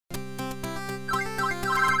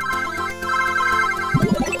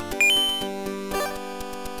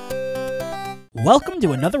Welcome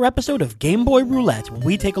to another episode of Game Boy Roulette, where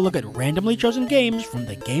we take a look at randomly chosen games from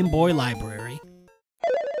the Game Boy library.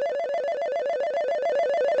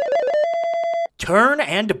 Turn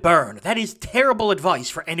and burn. That is terrible advice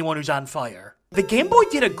for anyone who's on fire. The Game Boy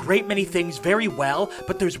did a great many things very well,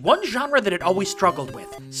 but there's one genre that it always struggled with: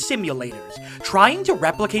 simulators. Trying to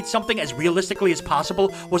replicate something as realistically as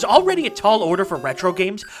possible was already a tall order for retro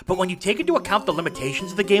games, but when you take into account the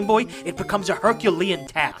limitations of the Game Boy, it becomes a Herculean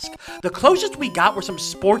task. The closest we got were some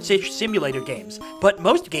sports-ish simulator games, but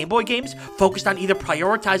most Game Boy games focused on either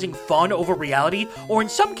prioritizing fun over reality, or in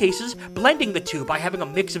some cases, blending the two by having a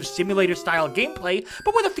mix of simulator-style gameplay,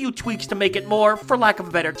 but with a few tweaks to make it more, for lack of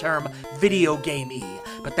a better term, video game-y.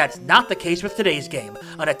 But that's not the case with today's game,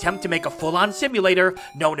 an attempt to make a full-on simulator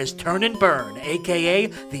known as Turn and Burn, aka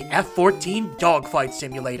the F-14 Dogfight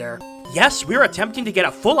Simulator. Yes, we're attempting to get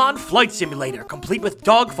a full-on flight simulator, complete with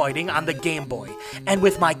dogfighting on the Game Boy. And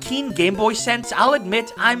with my keen Game Boy sense, I'll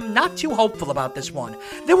admit I'm not too hopeful about this one.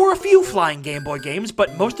 There were a few flying Game Boy games,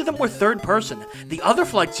 but most of them were third-person. The other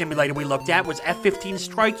flight simulator we looked at was F-15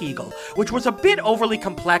 Strike Eagle, which was a bit overly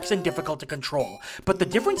complex and difficult to control. But the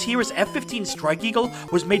difference here is F-15 Strike Eagle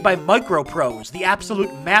was made by Micropros, the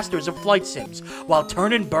absolute masters of flight sims, while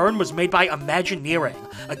Turn and Burn was made by Imagineering,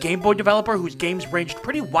 a Game Boy developer whose games ranged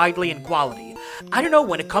pretty widely in quality. I don't know,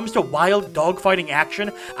 when it comes to wild dogfighting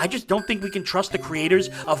action, I just don't think we can trust the creators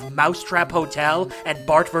of Mousetrap Hotel and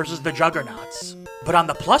Bart vs. the Juggernauts. But on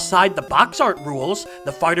the plus side, the box art rules,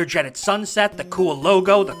 the fighter jet at sunset, the cool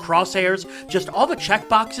logo, the crosshairs, just all the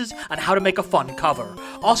checkboxes on how to make a fun cover.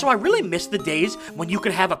 Also, I really miss the days when you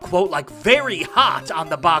could have a quote like "very hot" on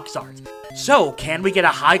the box art. So, can we get a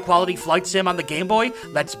high-quality flight sim on the Game Boy?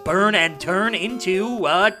 Let's burn and turn into,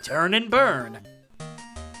 Turn and Burn.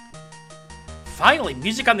 Finally,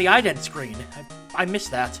 music on the ident screen. I missed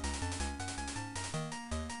that.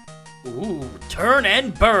 Ooh, Turn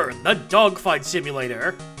and Burn, the Dogfight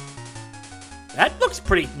Simulator. That looks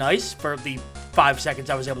pretty nice for the 5 seconds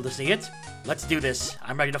I was able to see it. Let's do this.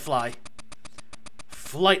 I'm ready to fly.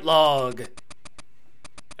 Flight log.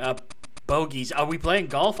 Bogeys. Are we playing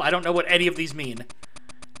golf? I don't know what any of these mean.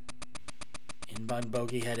 Inbound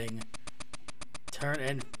bogey heading. Turn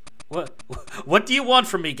and... What do you want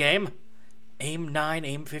from me, game? Aim 9,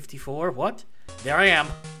 aim 54, what? There I am.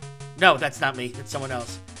 No, that's not me, it's someone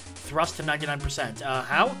else. Thrust to 99%,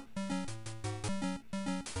 how?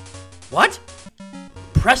 What?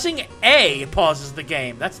 Pressing A pauses the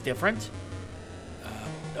game, that's different.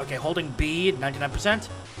 Okay, holding B, 99%.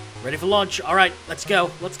 Ready for launch, alright, let's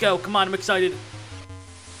go, come on, I'm excited.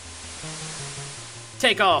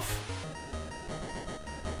 Take off.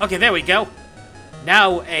 Okay, there we go.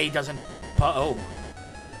 Now A doesn't, oh,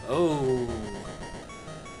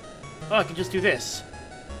 I can just do this.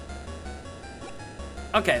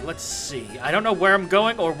 Okay, let's see. I don't know where I'm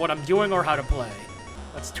going or what I'm doing or how to play.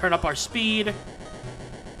 Let's turn up our speed.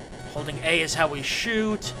 Holding A is how we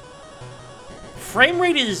shoot. Frame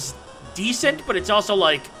rate is decent, but it's also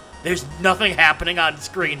like there's nothing happening on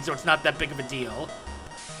screen, so it's not that big of a deal.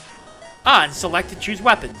 Ah, and select to choose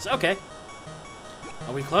weapons. Okay.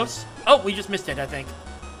 Are we close? Oh, we just missed it, I think.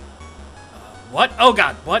 What? Oh,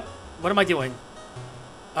 God. What? What am I doing?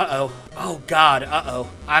 Uh-oh. Oh, God. Uh-oh.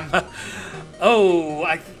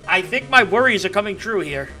 I think my worries are coming true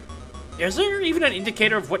here. Is there even an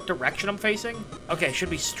indicator of what direction I'm facing? Okay, should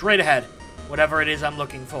be straight ahead. Whatever it is I'm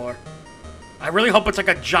looking for. I really hope it's like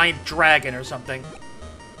a giant dragon or something.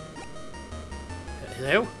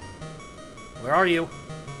 Hello? Where are you?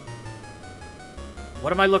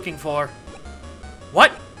 What am I looking for?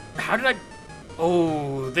 What? How did I...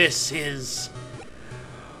 Oh, this is...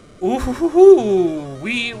 Ooh,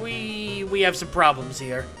 we have some problems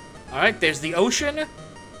here. Alright, there's the ocean.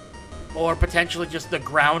 Or potentially just the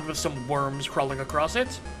ground with some worms crawling across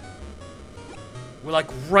it. We're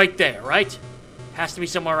like right there, right? Has to be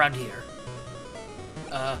somewhere around here.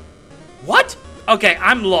 What? Okay,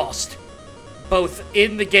 I'm lost. Both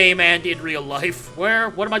in the game and in real life.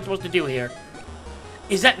 What am I supposed to do here?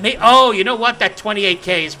 Is that me? Oh, you know what? That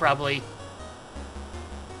 28K is probably...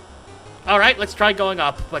 Alright, let's try going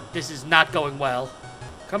up, but this is not going well.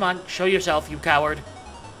 Come on, show yourself, you coward.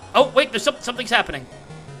 Oh, wait, there's something's happening.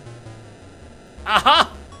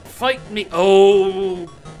 Aha! Fight me. Oh,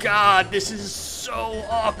 God, this is so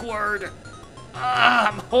awkward.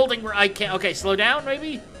 I'm holding where I can't. Okay, slow down,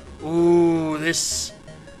 maybe? Ooh, this...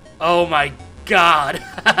 Oh, my God.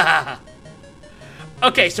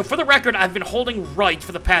 Okay, so for the record, I've been holding right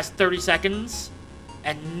for the past 30 seconds,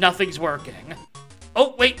 and nothing's working.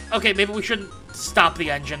 Oh, wait. Okay, maybe we shouldn't stop the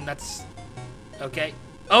engine. That's... Okay.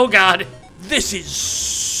 Oh, God. This is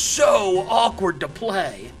so awkward to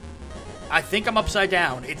play. I think I'm upside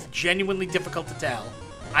down. It's genuinely difficult to tell.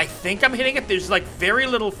 I think I'm hitting it. There's like very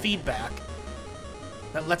little feedback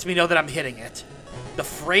that lets me know that I'm hitting it. The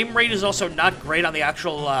frame rate is also not great on the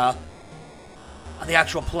actual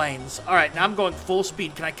planes. All right, now I'm going full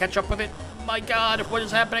speed. Can I catch up with it? My God, what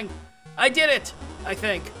is happening? I did it, I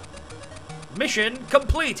think. Mission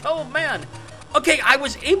complete. Oh, man. Okay, I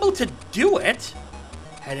was able to do it.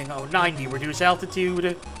 Heading 90, reduce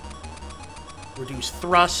altitude. Reduce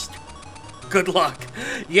thrust. Good luck.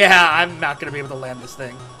 Yeah, I'm not going to be able to land this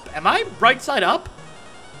thing. Am I right side up?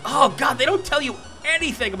 Oh, God, they don't tell you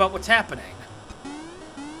anything about what's happening.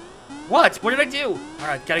 What? What did I do? All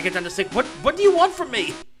right, got to get down to 6. What do you want from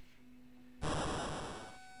me?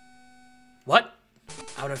 What?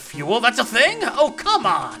 Out of fuel? That's a thing? Oh, come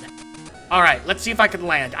on. All right, let's see if I can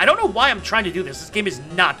land. I don't know why I'm trying to do this. This game is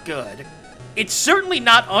not good. It's certainly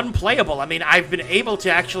not unplayable. I mean, I've been able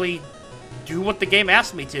to actually do what the game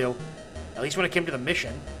asked me to. At least when it came to the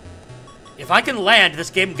mission. If I can land, this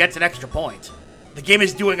game gets an extra point. The game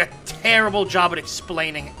is doing a terrible job at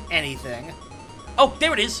explaining anything. Oh,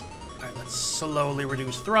 there it is. All right, let's slowly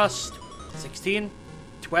reduce thrust. 16,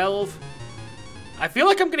 12. I feel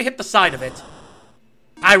like I'm going to hit the side of it.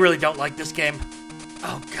 I really don't like this game.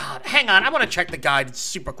 Oh, God. Hang on. I want to check the guide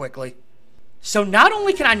super quickly. So not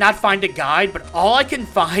only can I not find a guide, but all I can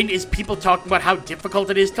find is people talking about how difficult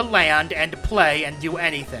it is to land and play and do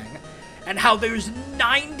anything. And how there's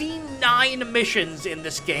 99 missions in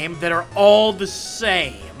this game that are all the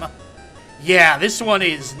same. Yeah, this one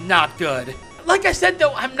is not good. Like I said,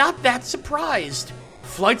 though, I'm not that surprised.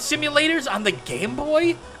 Flight simulators on the Game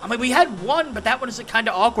Boy? I mean, we had one, but that one is kind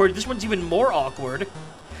of awkward. This one's even more awkward.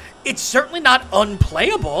 It's certainly not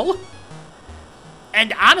unplayable.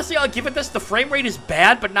 And honestly, I'll give it this. The frame rate is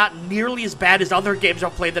bad, but not nearly as bad as other games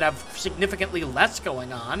I've played that have significantly less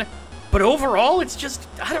going on. But overall, it's just,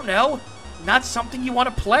 I don't know, not something you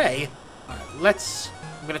want to play. All right,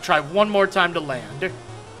 I'm going to try one more time to land.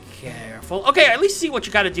 Careful. Okay, at least see what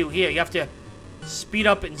you got to do here. You have to speed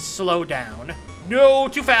up and slow down. No,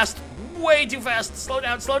 too fast. Way too fast. Slow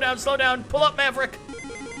down, slow down, slow down. Pull up, Maverick.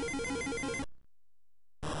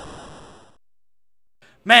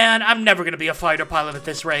 Man, I'm never going to be a fighter pilot at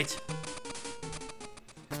this rate.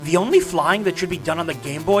 The only flying that should be done on the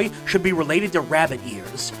Game Boy should be related to rabbit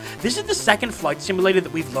ears. This is the second flight simulator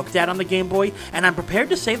that we've looked at on the Game Boy, and I'm prepared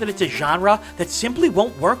to say that it's a genre that simply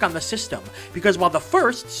won't work on the system, because while the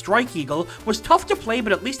first, Strike Eagle, was tough to play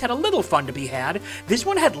but at least had a little fun to be had, this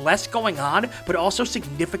one had less going on, but also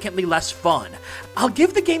significantly less fun. I'll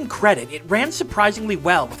give the game credit, it ran surprisingly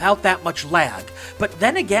well without that much lag, but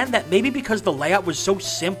then again, that may be because the layout was so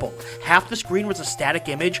simple. Half the screen was a static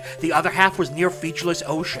image, the other half was near featureless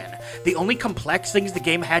ocean. The only complex things the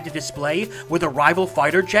game had to display were the rival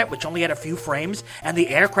fighter jet, which only had a few frames, and the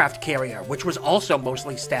aircraft carrier, which was also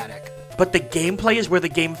mostly static. But the gameplay is where the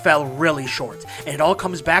game fell really short, and it all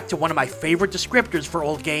comes back to one of my favorite descriptors for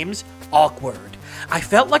old games, awkward. I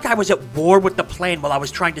felt like I was at war with the plane while I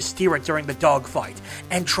was trying to steer it during the dogfight,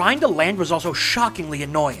 and trying to land was also shockingly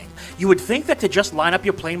annoying. You would think that to just line up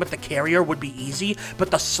your plane with the carrier would be easy,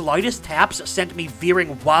 but the slightest taps sent me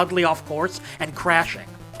veering wildly off course and crashing.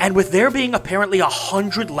 And with there being apparently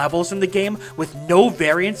 100 levels in the game, with no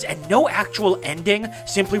variants and no actual ending,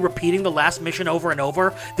 simply repeating the last mission over and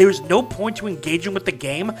over, there's no point to engaging with the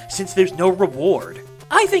game since there's no reward.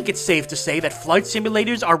 I think it's safe to say that flight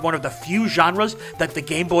simulators are one of the few genres that the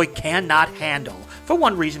Game Boy cannot handle, for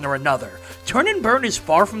one reason or another. Turn and Burn is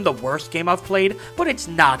far from the worst game I've played, but it's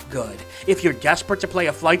not good. If you're desperate to play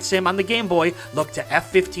a flight sim on the Game Boy, look to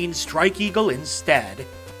F-14 Strike Eagle instead.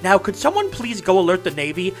 Now, could someone please go alert the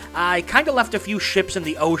Navy? I kinda left a few ships in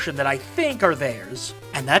the ocean that I think are theirs.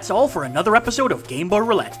 And that's all for another episode of Game Boy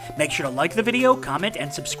Roulette. Make sure to like the video, comment,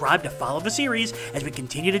 and subscribe to follow the series as we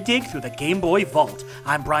continue to dig through the Game Boy vault.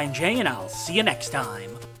 I'm Brian J, and I'll see you next time.